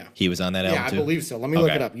 yeah. He was on that album Yeah, I too? believe so. Let me look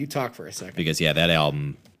Okay. it up. You talk for a second. Because that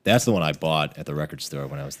album, that's the one I bought at the record store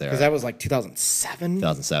when I was there. Because that was like 2007.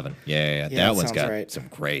 2007. Yeah. that That one's sounds got right. some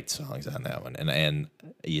great songs on that one, and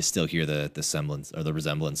you still hear the semblance or the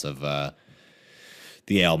resemblance of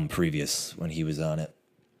the album previous when he was on it.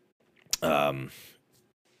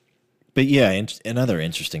 But yeah, another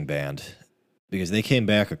interesting band because they came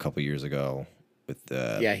back a couple years ago with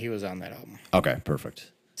Yeah, he was on that album. Okay,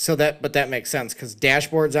 perfect. So that makes sense because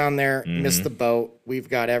Dashboard's on there. Missed the Boat. We've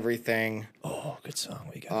Got Everything. Oh, good song.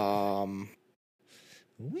 We got.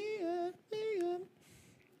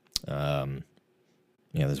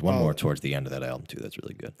 Yeah, there's one more towards the end of that album too. That's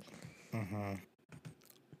really good.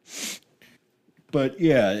 But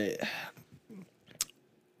yeah,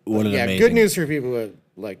 what an amazing. Good news for people who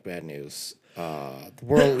like bad news. The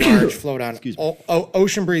World at Large, Float On. Excuse me.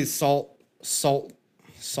 Ocean Breeze, Salty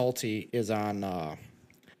is on.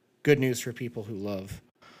 Good news for people who love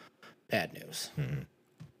bad news.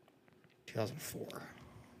 2004.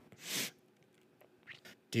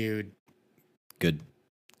 Dude. Good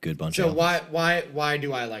good bunch So of why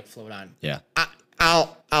do I like Float On? Yeah.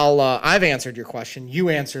 I've answered your question. You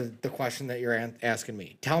answered the question that you're asking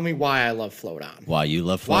me. Tell me why I love Float On. Why you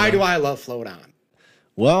love Float Why On? do I love Float On?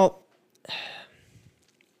 Well,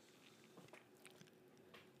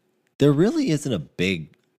 there really isn't a big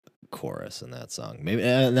chorus in that song. Maybe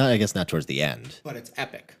I guess not towards the end. But it's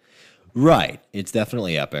epic. Right. It's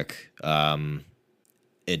definitely epic.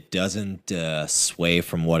 It doesn't sway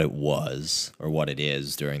from what it was or what it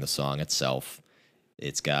is during the song itself.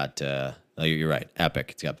 It's got, you're right, epic.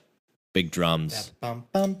 It's got big drums. Bum,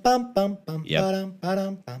 bum, bum, bum, bum, Yep. ba-dum,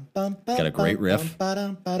 ba-dum, bum, bum, Got a great riff.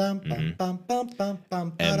 ba-dum, ba-dum, bum, bum, bum, bum,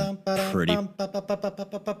 bum, And ba-dum, ba-dum, pretty- bum,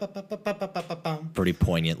 ba-ba-ba-ba-ba-ba-ba-ba-ba-ba-ba-ba-bum. Pretty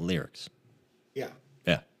poignant lyrics. Yeah.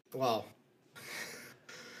 Yeah. Well,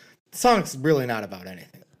 the song's really not about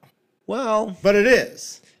anything, Well, but it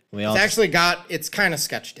is. we It's all actually it's kind of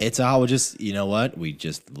sketched in. it's all just, you know what? We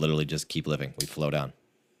just literally just keep living. We flow down.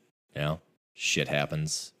 You know? Shit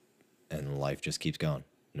happens and life just keeps going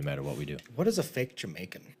no matter what we do. What is a fake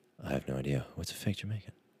Jamaican? I have no idea. What's a fake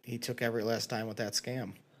Jamaican? He took every last time with that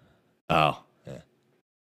scam. Oh, yeah.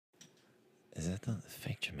 Is that the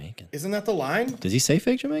fake Jamaican? Isn't that the line? Does he say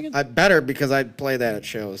fake Jamaican? I better because I play that at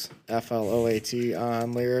shows. FLOAT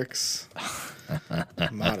on lyrics.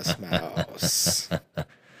 Modest Mouse.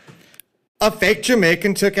 A fake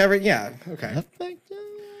Jamaican took every. Yeah, okay. A fake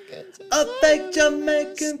Jamaican. A fake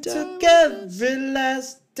Jamaican took every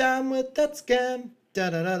last time with that scam. Da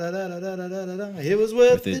da da da da da da da da da. It was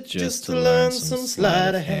worth it just to learn some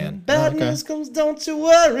sleight of hand. Bad Okay. news comes, don't you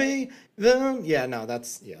worry. Yeah, no,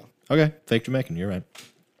 that's yeah. Okay, fake Jamaican. You're right.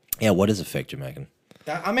 Yeah, what is a fake Jamaican?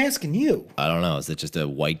 I'm asking you. I don't know. Is it just a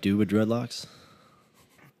white dude with dreadlocks?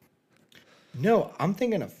 No, I'm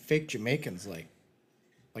thinking of fake Jamaicans like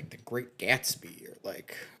the Great Gatsby or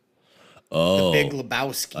like Oh, Big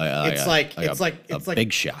Lebowski. It's like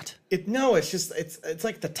Big Shot. It's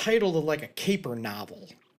like the title of like a caper novel.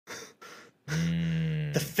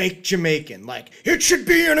 The fake Jamaican, like it should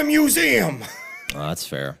be in a museum. Oh, that's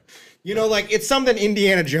fair. You know, like it's something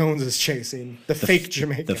Indiana Jones is chasing. The fake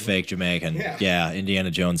Jamaican. The fake Jamaican. Yeah. Yeah,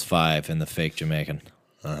 Indiana Jones 5 and the fake Jamaican.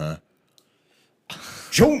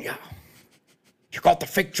 Junior, you got the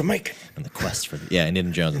fake Jamaican. And the quest for the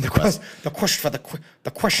Indiana Jones and the quest. The quest for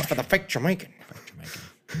the fake Jamaican.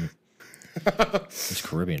 This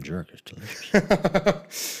Caribbean jerk is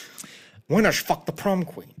delicious. Winners fuck the prom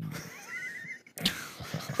queen.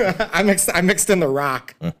 I mixed in The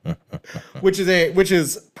Rock, which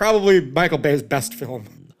is probably Michael Bay's best film.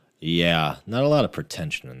 Yeah, not a lot of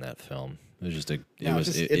pretension in that film. It was just it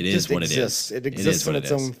is what exists. it is. It exists in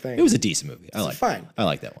its own thing. It was a decent movie. I fine.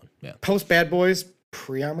 like that one. Yeah. Post Bad Boys,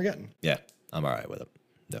 pre Armageddon. Yeah. I'm all right with it.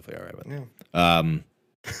 Definitely all right with it. Yeah.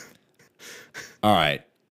 All right.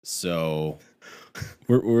 So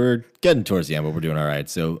we're getting towards the end, but we're doing all right.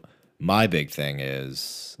 So my big thing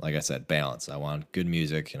is, like I said, balance. I want good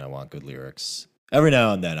music and I want good lyrics. Every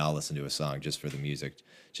now and then I'll listen to a song just for the music,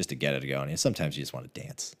 just to get it going. And sometimes you just want to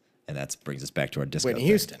dance. And that brings us back to our disco. Whitney thing.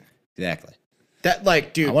 Houston. Exactly. That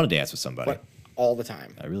like, dude, I want to dance with somebody. but all the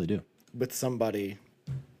time I really do. with somebody.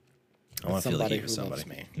 I want to feel the Somebody heat who with somebody. loves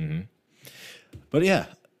me. But yeah,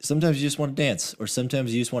 sometimes you just want to dance, or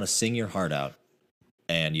sometimes you just want to sing your heart out,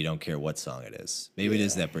 and you don't care what song it is. Maybe it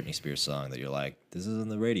is that Britney Spears song that you're like, this isn't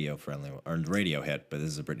the radio friendly or radio hit, but this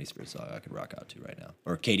is a Britney Spears song I could rock out to right now.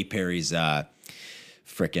 Or Katy Perry's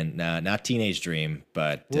frickin' not Teenage Dream,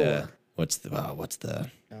 but what's the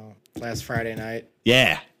No, last Friday night.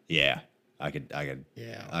 yeah. I could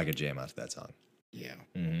Yeah. jam out to that song. Yeah.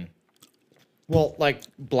 Well, like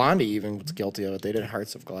Blondie even was guilty of it. They did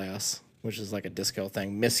Hearts of Glass, which is like a disco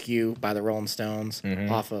thing. Miss You by the Rolling Stones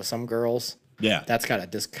off of Some Girls. Yeah. That's got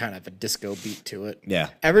a kind of a disco beat to it. Yeah.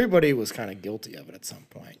 Everybody was kind of guilty of it at some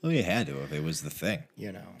point, Well, you had to if it was the thing.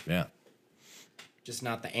 you know. Yeah. Just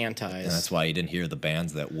not the antis. And that's why you didn't hear the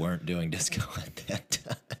bands that weren't doing disco at that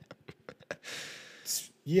time.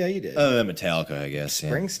 Yeah, you did. Other than Metallica, I guess.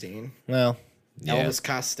 Yeah. Springsteen, Well, yeah. Elvis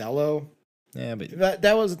Costello. Yeah, but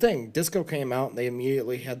That was the thing. Disco came out and they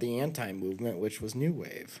immediately had the anti-movement, which was new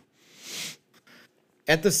wave.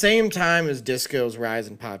 At the same time as disco's rise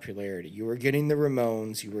in popularity, you were getting the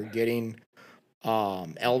Ramones, you were getting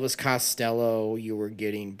Elvis Costello, you were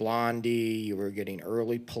getting Blondie, you were getting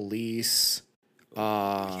early Police.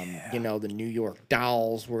 You know, the New York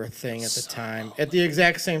Dolls were a thing at the time, at the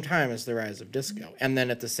exact same time as the rise of disco. And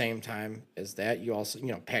then at the same time as that, you also, you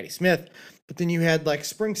know, Patti Smith, but then you had like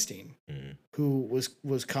Springsteen. who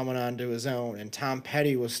was coming onto his own, and Tom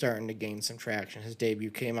Petty was starting to gain some traction. His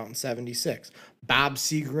debut came out in '76. Bob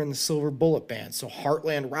Seger and the Silver Bullet Band. So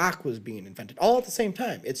Heartland rock was being invented all at the same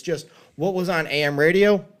time. It's just what was on AM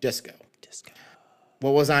radio? Disco.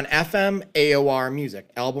 What was on FM? AOR music,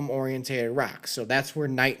 album-oriented rock. So that's where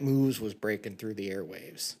Night Moves was breaking through the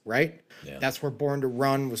airwaves, right? Yeah. That's where Born to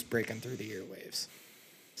Run was breaking through the airwaves.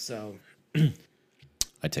 So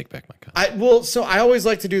I take back my comment. so I always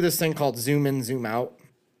like to do this thing called zoom in, zoom out.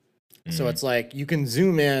 So it's like you can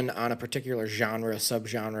zoom in on a particular genre,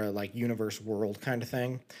 subgenre, like universe, world kind of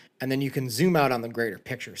thing, and then you can zoom out on the greater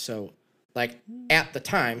picture. So like at the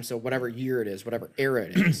time, so whatever year it is, whatever era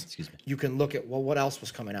it is, Excuse me. you can look at, well, what else was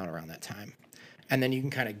coming out around that time? And then you can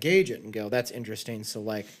kind of gauge it and go, that's interesting. So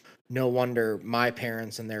like, no wonder my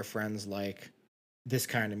parents and their friends like this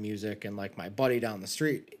kind of music, and like my buddy down the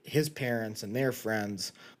street, his parents and their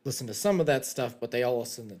friends listen to some of that stuff, but they all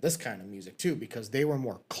listen to this kind of music too, because they were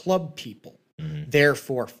more club people,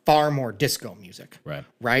 therefore far more disco music.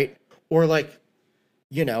 Right. Or like,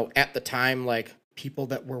 you know, at the time, like people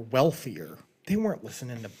that were wealthier, they weren't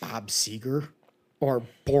listening to Bob Seger or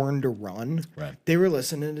Born to Run. Right. They were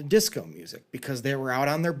listening to disco music because they were out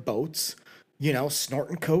on their boats, you know,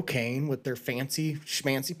 snorting cocaine with their fancy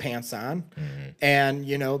schmancy pants on. And,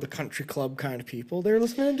 you know, the country club kind of people, they're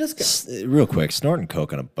listening to disco. Real quick, snorting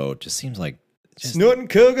coke on a boat just seems like Snorting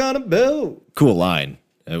coke on a boat. cool line.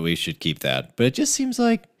 We should keep that. But it just seems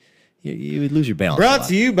like you would lose your balance. Brought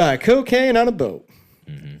to you by Cocaine on a Boat.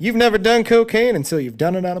 You've never done cocaine until you've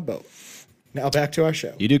done it on a boat. Now back to our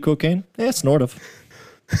show. You do cocaine? Yeah, snort of.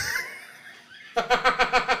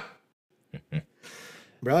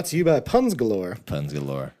 Brought to you by Puns Galore. Puns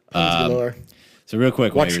galore. Puns Galore. So real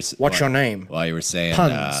quick, What's your name? While you were saying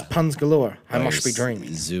Puns Galore. I while must you be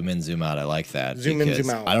dreaming. Zoom in, zoom out. I like that. Zoom in, because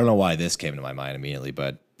zoom out. I don't know why this came to my mind immediately,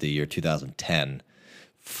 but the year 2010,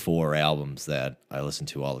 4 albums that I listen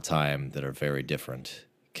to all the time that are very different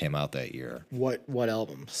came out that year. What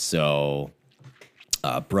albums? So,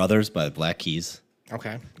 Brothers by the Black Keys.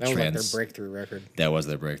 Okay. That was like their breakthrough record. That was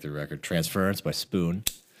their breakthrough record. Transference by Spoon.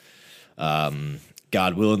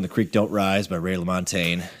 God Willing, The Creek Don't Rise by Ray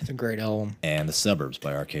LaMontagne. It's a great album. And The Suburbs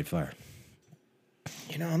by Arcade Fire.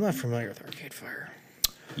 You know, I'm not familiar with Arcade Fire.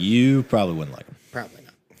 You probably wouldn't like them. Probably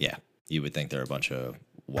not. Yeah. You would think they're a bunch of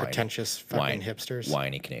Pretentious fucking hipsters.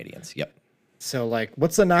 Whiny Canadians. Yep. So, like,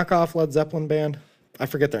 what's the knockoff Led Zeppelin band? I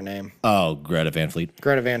forget their name. Oh, Greta Van Fleet.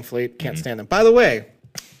 Greta Van Fleet. Can't stand them. By the way,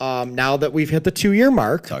 now that we've hit the 2-year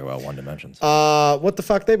mark, Talk about One Dimensions. what the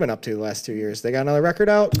fuck they've been up to the last 2 years? They got another record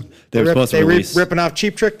out? They were supposed to release... ripping off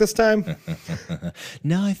Cheap Trick this time?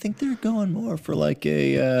 No, I think they're going more for like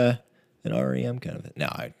an REM kind of thing. No,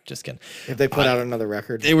 I just kidding. If they put out another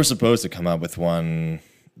record? They were supposed to come out with one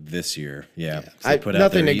this year. Yeah. So I, they put out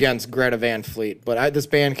nothing their against Greta Van Fleet, but this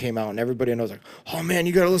band came out and everybody knows, like, oh man,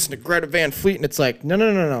 you got to listen to Greta Van Fleet. And it's like, no.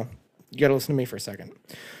 You got to listen to me for a second.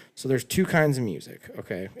 So there's 2 kinds of music,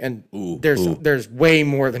 okay? And there's way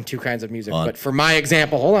more than 2 kinds of music. But for my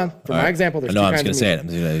example, hold on. For my example, there's 2 kinds of music. I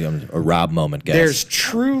was going to say it. I'm a Rob moment, guys. There's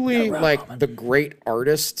truly like the great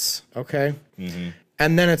artists, okay?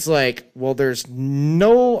 And then it's like, well, there's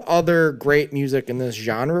no other great music in this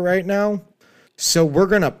genre right now. So we're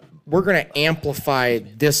gonna amplify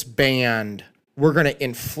this band. We're gonna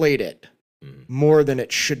inflate it more than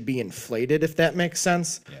it should be inflated, if that makes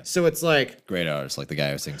sense. Yeah. So it's like great artists, like the guy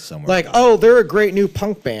who sings Somewhere. Like, oh, they're a great new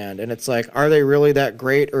punk band, and it's like, are they really that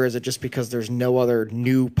great, or is it just because there's no other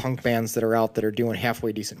new punk bands that are out that are doing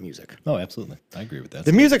halfway decent music? Oh, absolutely, I agree with that.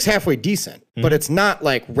 The music's halfway decent, but it's not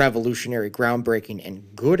like revolutionary, groundbreaking,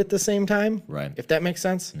 and good at the same time. Right. If that makes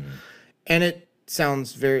sense. And it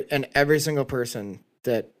sounds and every single person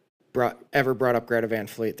that ever brought up Greta Van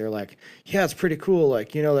Fleet, they're like, yeah, it's pretty cool.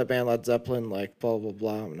 Like, you know that band Led Zeppelin, like blah, blah,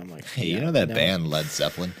 blah. And I'm like, hey, you know that band Led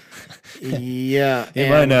Zeppelin? Yeah. You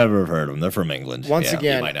might never have heard them. They're from England. Once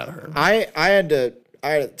again, you might not have heard them. I had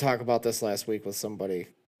to talk about this last week with somebody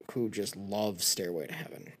who just loves Stairway to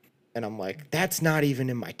Heaven. And I'm like, that's not even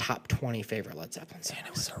in my top 20 favorite Led Zeppelin songs. And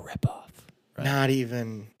it was a ripoff. Right? Not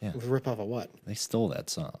even. Yeah. It was a ripoff of what? They stole that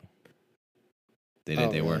song. They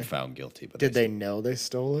did. They weren't found guilty, but did they know they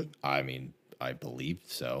stole it? I mean, I believe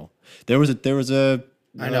so. There was a.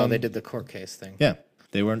 I know they did the court case thing. Yeah,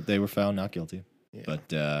 they weren't. They were found not guilty, but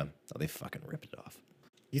they fucking ripped it off.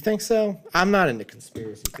 You think so? I'm not into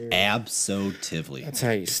conspiracy theories. Absolutely. That's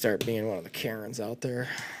how you start being one of the Karens out there.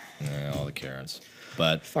 Yeah, all the Karens,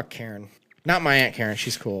 but fuck Karen. Not my Aunt Karen.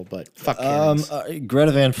 She's cool, but fuck Karens.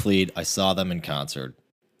 Greta Van Fleet. I saw them in concert.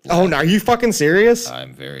 Oh, no, are you fucking serious?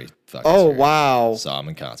 I'm very fucking Oh, serious. wow. Saw them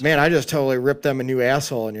in concert. Man, I just totally ripped them a new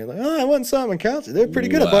asshole, and you're like, oh, I went and saw them in concert. They're pretty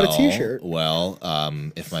good. I bought a T-shirt. Well,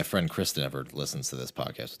 if my friend Kristen ever listens to this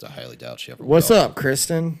podcast, which I highly doubt she ever will. What's up,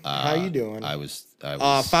 Kristen? How you doing? I was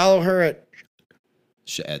follow her at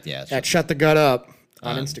at Shut the Gut Up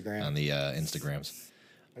on Instagram. On the Instagrams.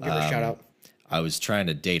 I'll give her a shout out. I was trying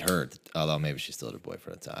to date her, although maybe she still had a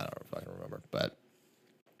boyfriend at the time. I don't know if I can remember. But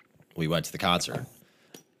we went to the concert,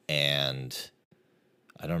 and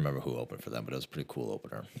I don't remember who opened for them, but it was a pretty cool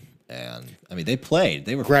opener. And, I mean, they played.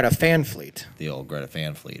 They were Greta Van Fleet. the old Greta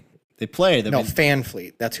Van Fleet. They played. No, Van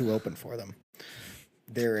Fleet. That's who opened for them.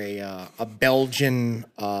 They're a Belgian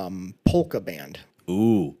polka band.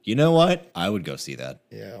 Ooh, you know what? I would go see that.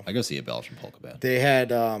 Yeah. I go see a Belgian polka band. They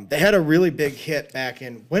had a really big hit back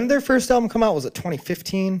in, when did their first album come out? Was it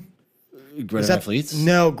 2015? Greta Van Fleet?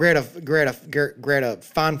 No, Greta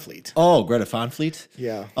Van Fleet. Oh, Greta Van Fleet?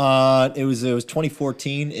 Yeah. It was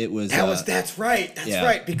 2014. It was That's right. That's yeah.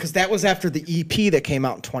 right. Because that was after the EP that came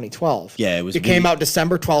out in 2012. Yeah, it was It came out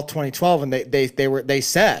December 12th, 2012, and they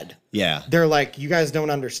said, yeah. they're like, you guys don't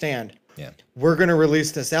understand. Yeah. We're gonna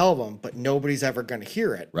release this album, but nobody's ever gonna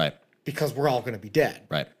hear it. Right. Because we're all gonna be dead.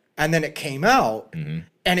 Right. And then it came out, Mm-hmm.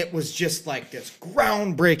 and it was just like this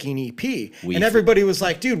groundbreaking EP. And everybody was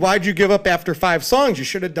like, dude, why'd you give up after 5 songs? You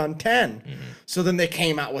should have done 10. Mm-hmm. So then they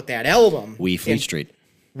came out with that album. We Fleet Street.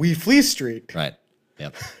 We Fleet Street. Right.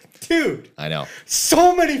 Yep. Dude, I know.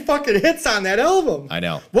 so many fucking hits on that album. I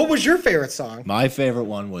know. What was your favorite song? My favorite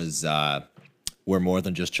one was We're More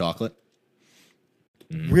Than Just Chocolate.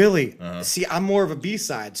 Really? See, I'm more of a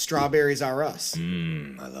B-side. Strawberries Are Us.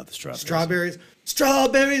 I love the strawberries.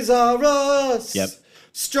 Strawberries are us. Yep.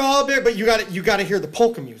 Strawberry, but you got to hear the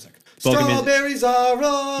polka music. Polka music. Strawberries are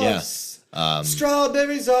us. Yeah.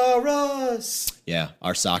 Strawberries are us. Yeah.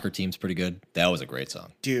 Our soccer team's pretty good. That was a great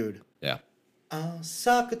song. Dude, Yeah. our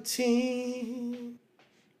soccer team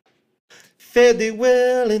fared thee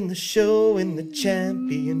well in the show in the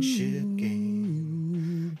championship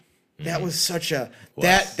game. That was such a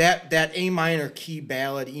that A minor key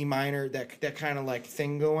ballad, E minor, that kind of like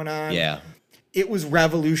thing going on. Yeah. It was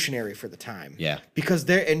revolutionary for the time. Yeah. Because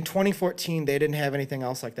in 2014 they didn't have anything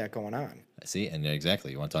else like that going on. See, and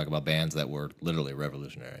exactly. You want to talk about bands that were literally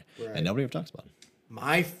revolutionary. Right. And nobody ever talks about them.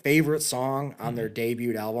 My favorite song on their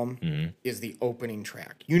debut album is the opening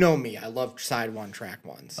track. You know me, I love side 1, track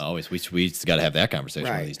 1s. Always. We just got to have that conversation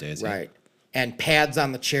one of these days. Right. And Pads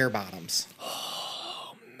on the Chair Bottoms.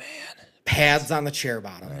 Pads on the chair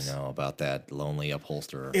bottoms. I know about that lonely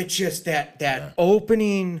upholsterer. It's just that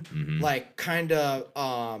opening, like kind of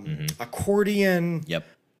accordion, Yep.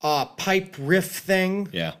 pipe riff thing.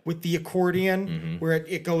 Yeah. With the accordion, where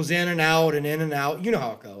it goes in and out and in and out. You know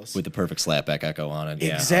how it goes. With the perfect slapback echo on it.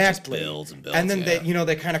 Yeah, exactly. It just builds and builds. And then yeah.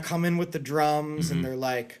 they kind of come in with the drums, and they're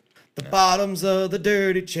like, the bottoms of the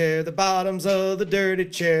dirty chair, the bottoms of the dirty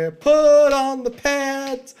chair, put on the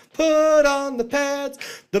pads, put on the pads,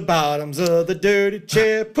 the bottoms of the dirty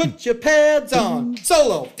chair, put your pads on.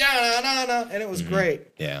 Solo. Da-na-na-na. And it was great.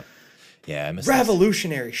 Yeah. Yeah, I miss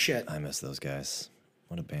Revolutionary shit. I miss those guys.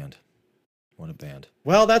 What a band. What a band.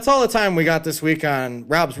 Well, that's all the time we got this week on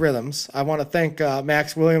Rob's Rhythms. I want to thank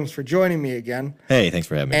Max Williams for joining me again. Hey, thanks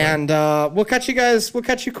for having me. And we'll catch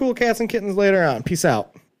you cool cats and kittens later on. Peace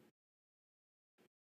out.